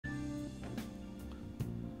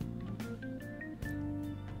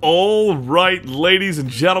Alright, ladies and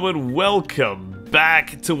gentlemen, welcome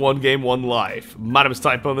back to 1Game1Life. My name is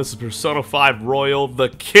Typo, and this is Persona 5 Royal, the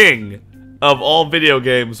king of all video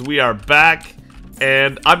games. We are back,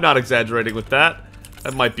 and I'm not exaggerating with that.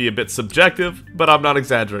 That might be a bit subjective, but I'm not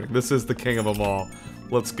exaggerating. This is the king of them all.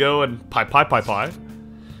 Let's go and pie.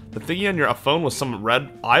 The thingy on your phone was some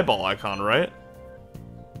red eyeball icon, right?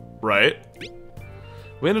 Right.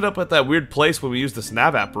 We ended up at that weird place when we used this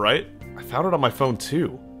nav app, right? I found it on my phone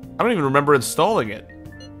too. I don't even remember installing it.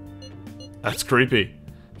 That's creepy.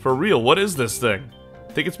 For real, what is this thing?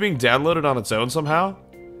 Think it's being downloaded on its own somehow?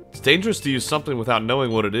 It's dangerous to use something without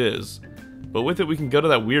knowing what it is. But with it, we can go to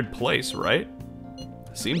that weird place, right?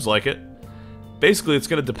 Seems like it. Basically, it's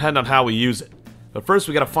gonna depend on how we use it. But first,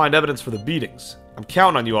 we gotta find evidence for the beatings. I'm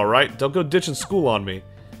counting on you, alright? Don't go ditching school on me.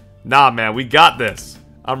 Nah, man, we got this.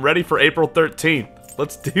 I'm ready for April 13th.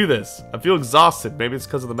 Let's do this. I feel exhausted. Maybe it's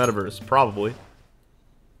because of the metaverse. Probably.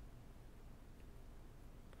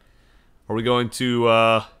 Are we going to,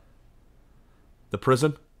 the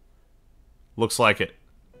prison? Looks like it.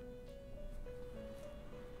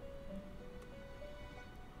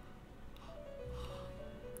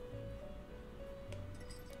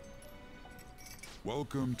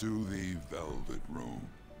 Welcome to the Velvet Room.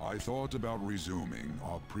 I thought about resuming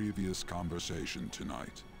our previous conversation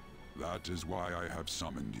tonight. That is why I have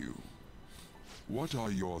summoned you. What are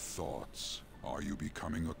your thoughts? Are you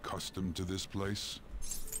becoming accustomed to this place?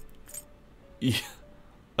 Yeah.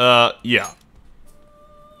 Ah,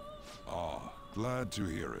 glad to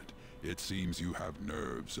hear it. It seems you have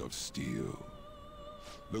nerves of steel.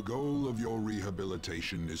 The goal of your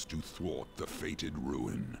rehabilitation is to thwart the fated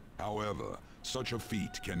ruin. However, such a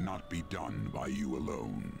feat cannot be done by you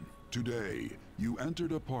alone. Today, you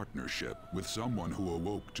entered a partnership with someone who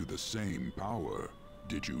awoke to the same power,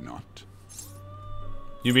 did you not?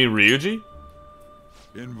 You mean Ryuji?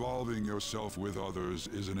 Involving yourself with others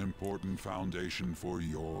is an important foundation for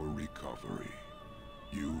your recovery.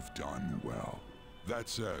 You've done well. That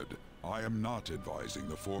said, I am not advising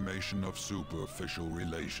the formation of superficial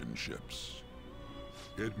relationships.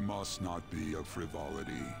 It must not be a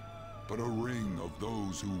frivolity, but a ring of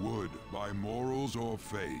those who would, by morals or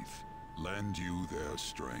faith, lend you their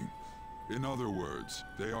strength. In other words,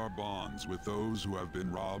 they are bonds with those who have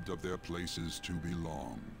been robbed of their places to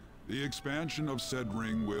belong. The expansion of said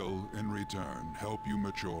ring will, in return, help you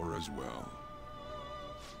mature as well.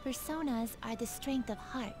 Personas are the strength of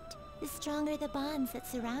heart. The stronger the bonds that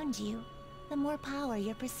surround you, the more power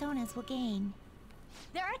your personas will gain.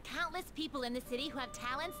 There are countless people in the city who have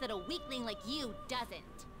talents that a weakling like you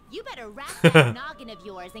doesn't. You better wrap that noggin of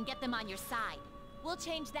yours and get them on your side. We'll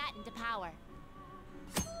change that into power.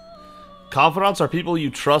 Confidants are people you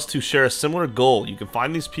trust who share a similar goal. You can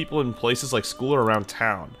find these people in places like school or around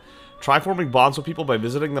town. Try forming bonds with people by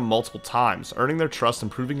visiting them multiple times, earning their trust and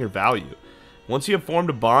proving your value. Once you have formed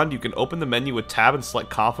a bond, you can open the menu with tab and select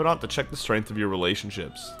Confidant to check the strength of your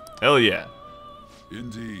relationships. Hell yeah.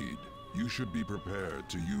 Indeed, you should be prepared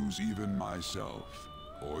to use even myself,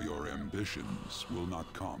 or your ambitions will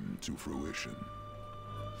not come to fruition.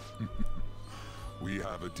 We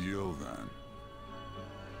have a deal then.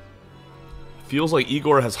 Feels like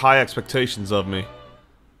Igor has high expectations of me.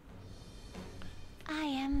 I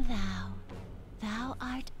am thou. Thou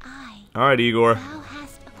art I. Alright, Igor. Thou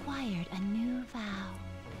hast acquired a new vow.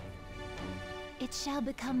 It shall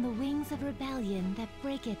become the wings of rebellion that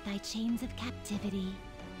breaketh thy chains of captivity.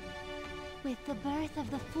 With the birth of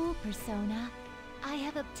the Fool persona, I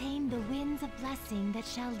have obtained the winds of blessing that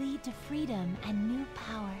shall lead to freedom and new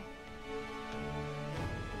power.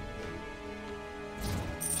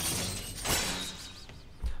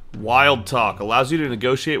 Wild Talk allows you to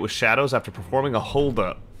negotiate with shadows after performing a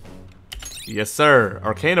holdup. Yes, sir.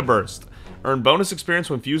 Arcana Burst. Earn bonus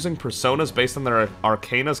experience when fusing personas based on their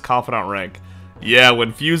Arcana's Confidant rank. Yeah,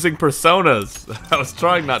 when fusing personas. I was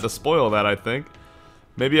trying not to spoil that, I think.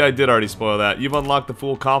 Maybe I did already spoil that. You've unlocked the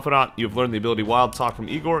Fool Confidant. You've learned the ability Wild Talk from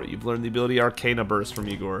Igor. You've learned the ability Arcana Burst from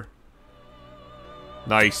Igor.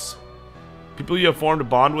 Nice. People you have formed a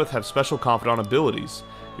bond with have special Confidant abilities.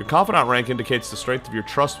 Your Confidant rank indicates the strength of your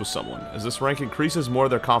trust with someone. As this rank increases, more of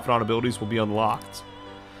their Confidant abilities will be unlocked.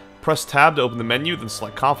 Press tab to open the menu, then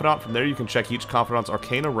select Confidant. From there you can check each Confidant's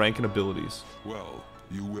Arcana rank and abilities. Well,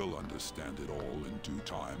 you will understand it all in due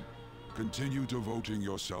time. Continue devoting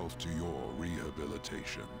yourself to your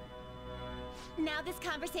rehabilitation. Now this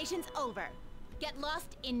conversation's over. Get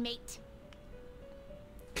lost, inmate.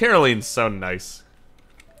 Caroline's so nice.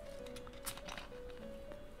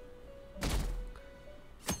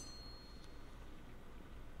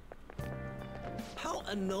 How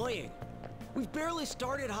annoying. We've barely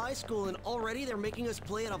started high school and already they're making us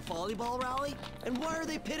play at a volleyball rally? And why are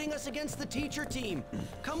they pitting us against the teacher team?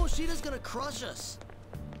 Kamoshida's gonna crush us.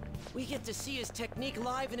 We get to see his technique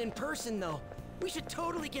live and in person though. We should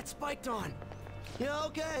totally get spiked on. Yeah,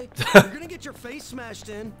 okay. You're gonna get your face smashed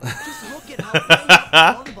in. Just look at how banged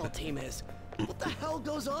up the volleyball team is. What the hell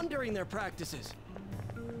goes on during their practices?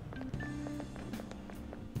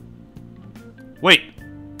 Wait,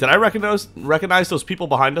 did I recognize those people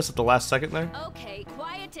behind us at the last second there? Okay,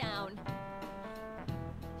 quiet down.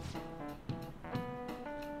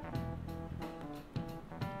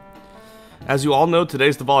 As you all know,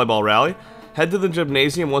 today's the volleyball rally. Head to the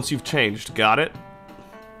gymnasium once you've changed. Got it?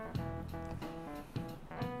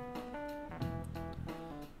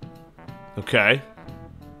 Okay.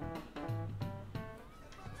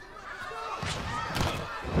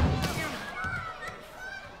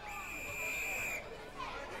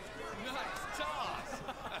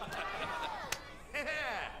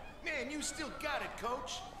 Man, you still got it,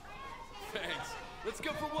 coach. Thanks. Let's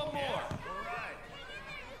go for one more. All right.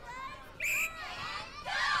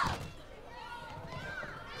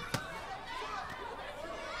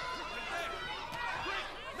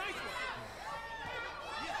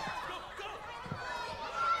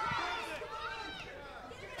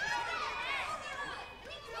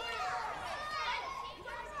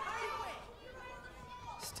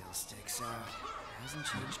 Still sticks out. Hasn't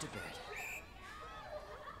changed a bit.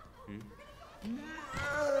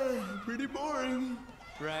 Pretty boring.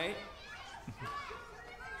 Right?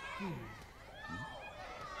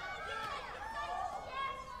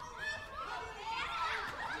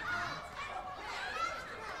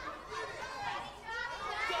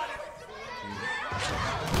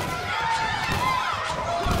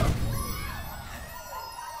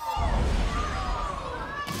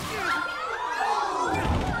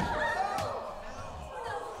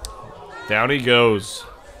 Down he goes.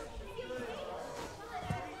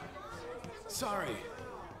 Sorry.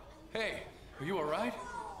 Hey, are you all right?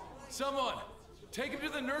 Someone, take him to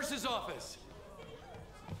the nurse's office.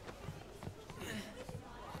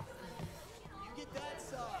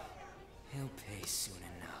 He'll pay soon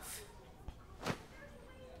enough.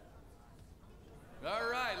 All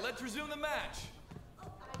right, let's resume the match.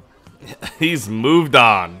 He's moved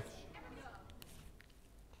on.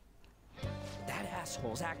 That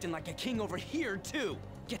asshole's acting like a king over here, too.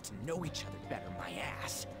 Get to know each other better, my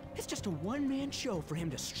ass. It's just a one-man show for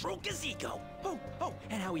him to stroke his ego. Oh,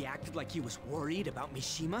 and how he acted like he was worried about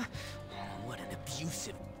Mishima. Oh, what an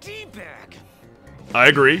abusive D-bag. I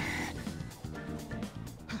agree.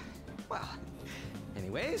 Well,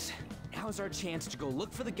 anyways, now's our chance to go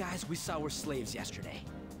look for the guys we saw were slaves yesterday.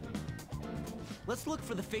 Let's look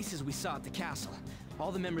for the faces we saw at the castle.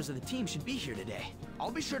 All the members of the team should be here today.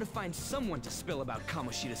 I'll be sure to find someone to spill about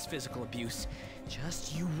Kamoshida's physical abuse.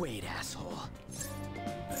 Just you wait, asshole.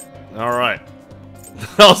 Alright.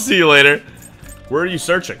 I'll see you later. Where are you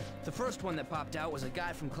searching? The first one that popped out was a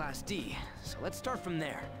guy from Class D, so let's start from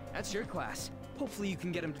there. That's your class. Hopefully you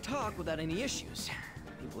can get him to talk without any issues.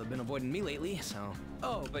 People have been avoiding me lately, so...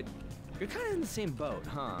 Oh, but you're kind of in the same boat,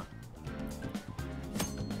 huh?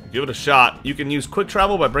 Give it a shot. You can use quick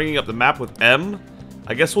travel by bringing up the map with M.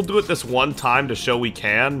 I guess we'll do it this one time to show we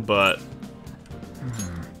can, but...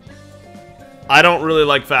 I don't really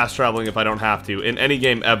like fast traveling if I don't have to, in any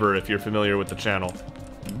game ever, if you're familiar with the channel.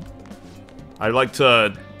 I like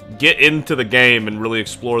to get into the game and really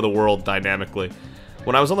explore the world dynamically.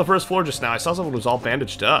 When I was on the first floor just now, I saw someone who was all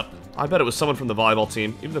bandaged up. I bet it was someone from the volleyball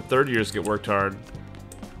team. Even the third years get worked hard.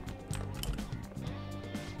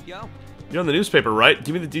 Yo. You're on the newspaper, right?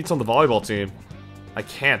 Give me the deets on the volleyball team. I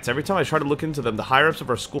can't. Every time I try to look into them, the higher-ups of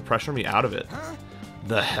our school pressure me out of it. Huh?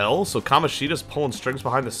 The hell? So Kamoshida's pulling strings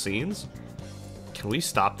behind the scenes? Can we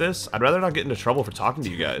stop this? I'd rather not get into trouble for talking to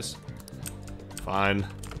you guys. Fine.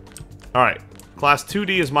 Alright. Class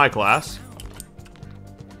 2D is my class.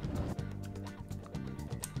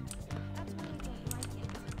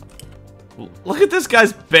 Look at this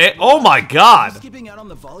guy's oh my god! Skipping out on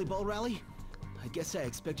the volleyball rally? I guess I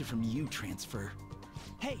expected from you, Transfer.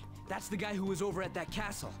 Hey, that's the guy who was over at that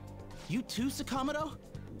castle. You too, Sakamoto?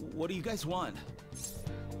 What do you guys want?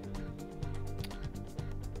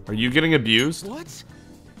 Are you getting abused? What?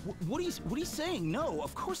 What are you saying? No,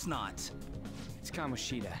 of course not. It's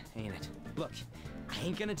Kamoshida, ain't it? Look, I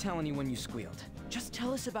ain't gonna tell anyone you squealed. Just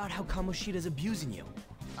tell us about how Kamoshida's abusing you.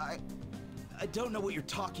 I don't know what you're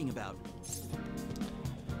talking about.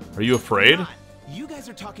 Are you afraid? I'm not. You guys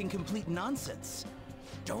are talking complete nonsense.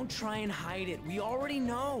 Don't try and hide it. We already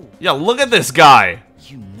know. Yeah, look at this guy.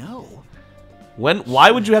 You know?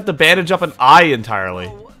 Why would you have to bandage up an eye entirely?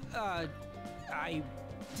 Oh, I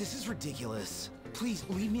This is ridiculous. Please,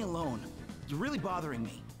 leave me alone. You're really bothering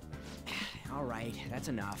me. All right, that's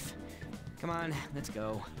enough. Come on, let's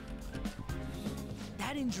go.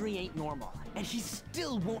 That injury ain't normal, and he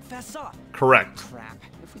still won't fess up. Correct. Crap.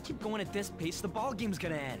 If we keep going at this pace, the ball game's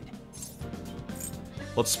gonna end.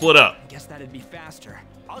 Let's split up. Guess that'd be faster.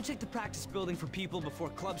 I'll check the practice building for people before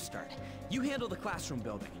clubs start. You handle the classroom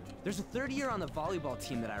building. There's a third year on the volleyball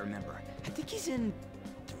team that I remember. I think he's in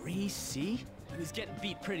 3C? He was getting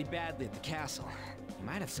beat pretty badly at the castle. He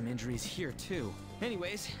might have some injuries here, too.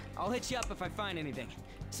 Anyways, I'll hit you up if I find anything.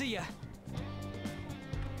 See ya.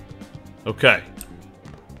 Okay.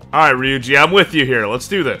 Alright, Ryuji, I'm with you here. Let's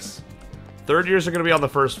do this. Third years are going to be on the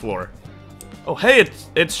first floor. Oh, hey,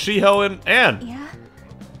 it's Shiho and Ann. Yeah?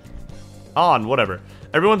 On, whatever.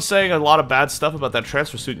 Everyone's saying a lot of bad stuff about that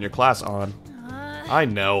transfer student in your class, On. I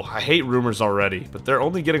know, I hate rumors already, but they're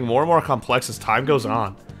only getting more and more complex as time goes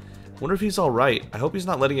on. Wonder if he's alright. I hope he's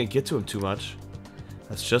not letting it get to him too much.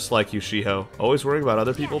 That's just like you, Shiho. Always worrying about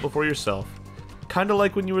other people before yourself. Kinda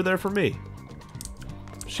like when you were there for me.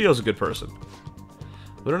 Shiho's a good person.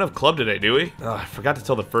 We don't have club today, do we? Ugh, I forgot to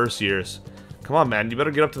tell the first years. Come on, man, you better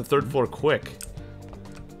get up to the third floor quick.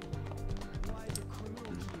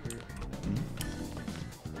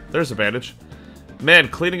 There's a bandage. Man,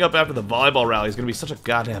 cleaning up after the volleyball rally is gonna be such a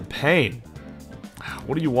goddamn pain.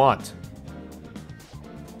 What do you want?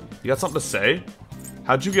 You got something to say?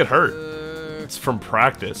 How'd you get hurt? It's from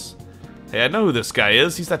practice. Hey, I know who this guy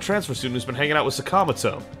is. He's that transfer student who's been hanging out with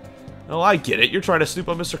Sakamoto. Oh, I get it. You're trying to snoop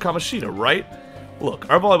on Mr. Kamoshida, right? Look,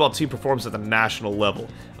 our volleyball team performs at the national level.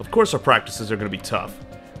 Of course our practices are gonna be tough.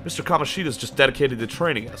 Mr. Kamoshida's just dedicated to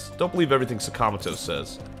training us. Don't believe everything Sakamoto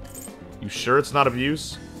says. You sure it's not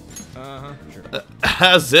abuse? Sure.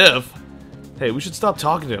 As if. Hey, we should stop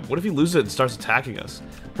talking to him. What if he loses it and starts attacking us?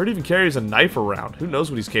 Heard he even carries a knife around. Who knows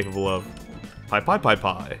what he's capable of?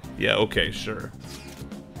 Pie. Yeah, okay, sure.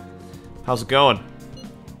 How's it going?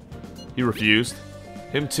 He refused.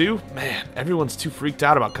 Him too? Man, everyone's too freaked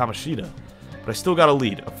out about Kamoshida. But I still got a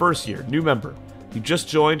lead. A first year, new member. He just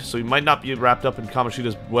joined, so he might not be wrapped up in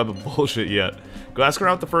Kamoshida's web of bullshit yet. Go ask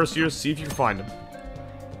around with the first years, see if you can find him.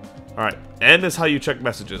 Alright, N is how you check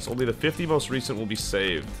messages. Only the 50 most recent will be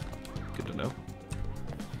saved. Good to know.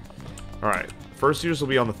 Alright, first years will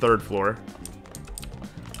be on the third floor.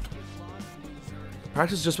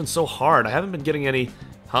 Practice has just been so hard. I haven't been getting any...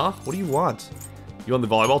 Huh? What do you want? You on the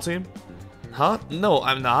volleyball team? Huh? No,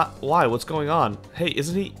 I'm not. Why? What's going on? Hey,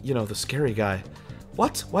 isn't he, you know, the scary guy?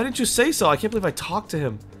 What? Why didn't you say so? I can't believe I talked to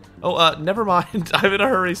him. Oh, never mind. I'm in a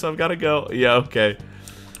hurry, so I've got to go. Yeah, okay.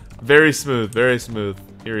 Very smooth, very smooth.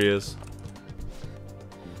 Here he is.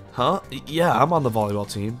 Huh? Yeah, I'm on the volleyball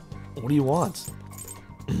team. What do you want?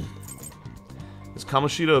 Is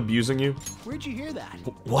Kamoshida abusing you? Where'd you hear that?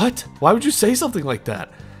 What? Why would you say something like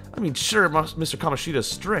that? I mean, sure, Mr. Kamoshida is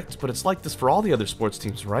strict, but it's like this for all the other sports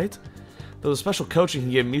teams, right? Though the special coaching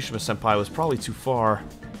he gave Mishima-senpai was probably too far.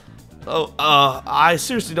 Oh, I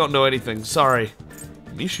seriously don't know anything. Sorry.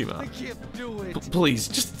 Mishima. I can't do it. Please,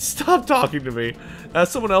 just stop talking to me.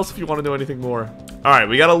 Ask someone else if you want to know anything more. Alright,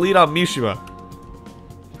 we got a lead on Mishima.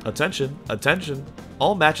 Attention, attention.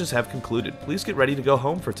 All matches have concluded. Please get ready to go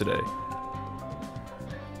home for today.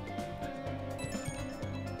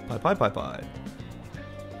 Bye.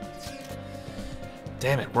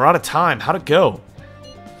 Damn it, we're out of time. How'd it go?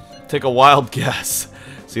 Take a wild guess.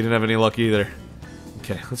 So you didn't have any luck either.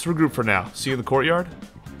 Okay, let's regroup for now. See you in the courtyard?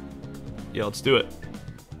 Yeah, let's do it.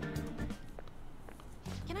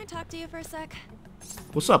 Can I talk to you for a sec?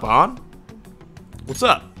 What's up, An? What's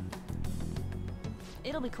up?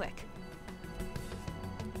 It'll be quick.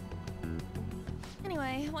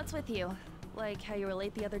 Anyway, what's with you? Like how you were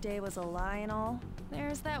late the other day was a lie and all?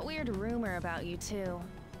 There's that weird rumor about you too.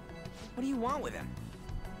 What do you want with him?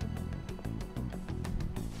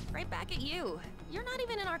 Right back at you. You're not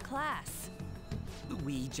even in our class.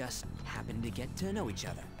 We just happen to get to know each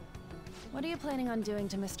other. What are you planning on doing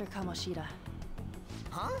to Mr. Kamoshida?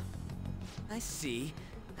 Huh? I see.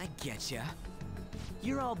 I getcha.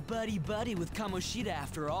 You're all buddy-buddy with Kamoshida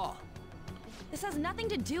after all. This has nothing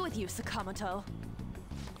to do with you, Sakamoto.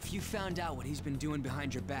 If you found out what he's been doing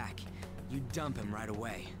behind your back, you'd dump him right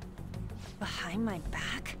away. Behind my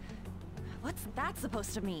back? What's that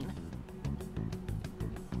supposed to mean?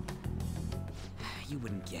 You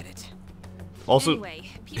wouldn't get it. Also, anyway,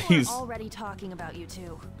 people he's... are already talking about you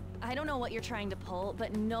too. I don't know what you're trying to pull,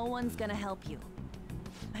 but no one's gonna help you.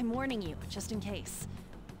 I'm warning you, just in case.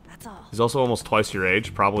 That's all. He's also almost twice your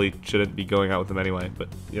age. Probably shouldn't be going out with him anyway, but,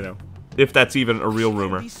 you know. If that's even a real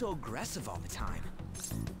rumor. Be so aggressive all the time.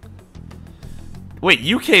 Wait,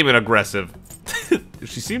 you came in aggressive.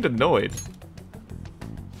 She seemed annoyed.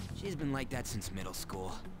 She's been like that since middle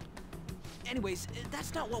school. Anyways,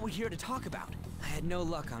 that's not what we're here to talk about. I had no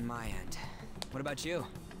luck on my end. What about you?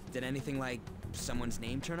 Did anything like someone's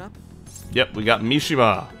name turn up? Yep, we got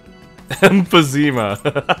Mishima. Emphysema.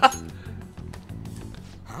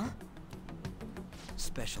 Huh?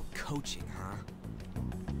 Special coaching, huh?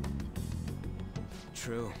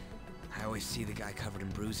 True. I always see the guy covered in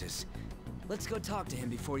bruises. Let's go talk to him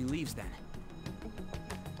before he leaves then.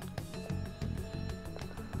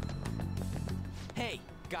 Hey,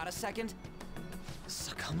 got a second?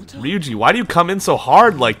 Sakamoto? Ryuji, why do you come in so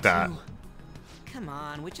hard like that? Come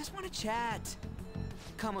on, we just want to chat.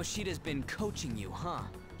 Kamoshida's been coaching you, huh?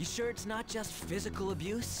 You sure it's not just physical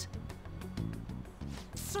abuse?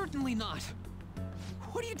 Certainly not.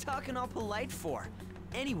 What are you talking all polite for?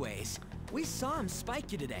 Anyways, we saw him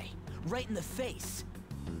spike you today, right in the face.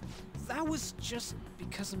 That was just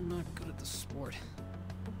because I'm not good at the sport.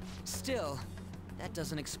 Still, that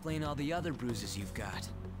doesn't explain all the other bruises you've got.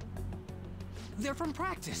 They're from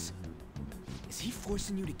practice. Is he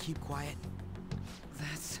forcing you to keep quiet?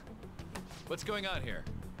 That's... What's going on here?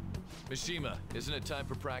 Mishima, isn't it time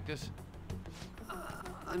for practice?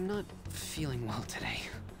 I'm not feeling well today.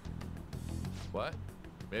 What?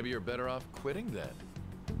 Maybe you're better off quitting then.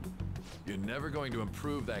 You're never going to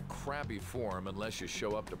improve that crappy form unless you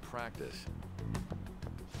show up to practice.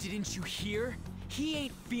 Didn't you hear? He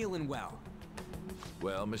ain't feeling well.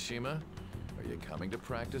 Well, Mishima, are you coming to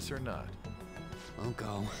practice or not? I'll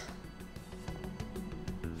go.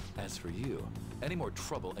 As for you, any more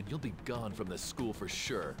trouble and you'll be gone from this school for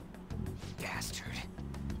sure. Bastard.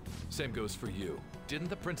 Same goes for you. Didn't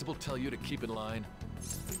the principal tell you to keep in line?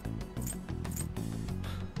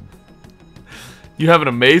 You have an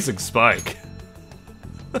amazing spike.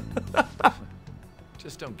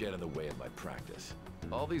 Just don't get in the way of my practice.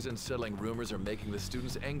 All these unsettling rumors are making the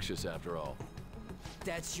students anxious after all.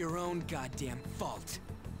 That's your own goddamn fault.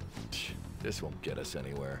 This won't get us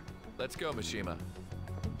anywhere. Let's go, Mishima.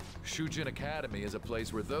 Shujin Academy is a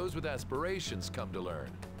place where those with aspirations come to learn.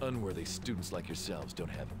 Unworthy students like yourselves don't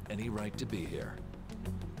have any right to be here.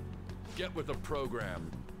 Get with the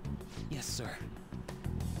program. Yes, sir.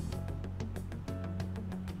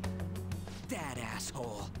 That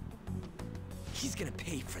asshole. He's gonna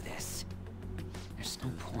pay for this. There's no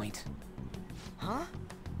point. Huh?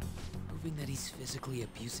 Proving that he's physically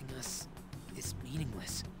abusing us is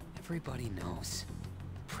meaningless. Everybody knows.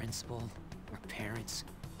 The principal, our parents,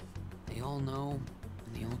 they all know,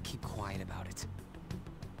 and they all keep quiet about it.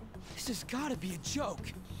 This has gotta be a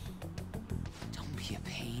joke. Don't be a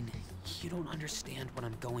pain. You don't understand what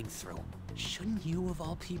I'm going through. Shouldn't you, of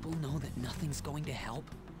all people, know that nothing's going to help?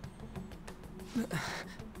 Damn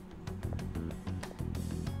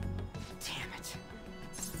it.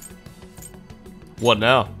 What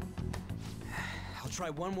now? I'll try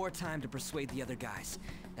one more time to persuade the other guys.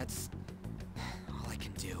 That's all I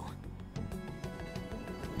can do.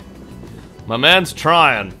 My man's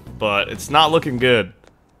trying, but it's not looking good.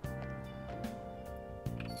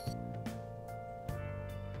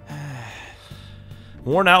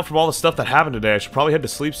 Worn out from all the stuff that happened today. I should probably head to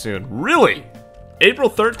sleep soon. Really? April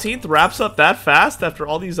 13th wraps up that fast after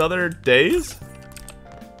all these other days?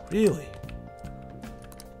 Really?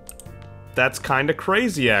 That's kind of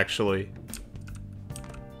crazy, actually.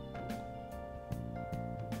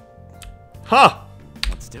 Huh.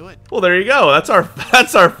 Let's do it. Well, there you go. That's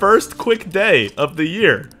our first quick day of the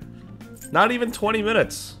year. Not even 20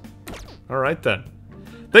 minutes. All right then.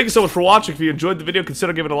 Thank you so much for watching. If you enjoyed the video,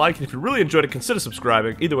 consider giving it a like. And if you really enjoyed it, consider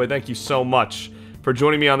subscribing. Either way, thank you so much for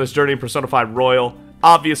joining me on this journey in Persona 5 Royal.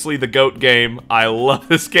 Obviously, the GOAT game. I love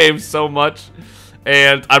this game so much.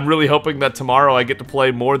 And I'm really hoping that tomorrow I get to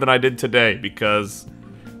play more than I did today, because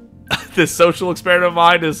this social experiment of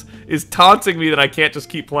mine is taunting me that I can't just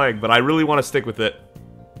keep playing. But I really want to stick with it.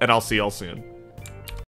 And I'll see y'all soon.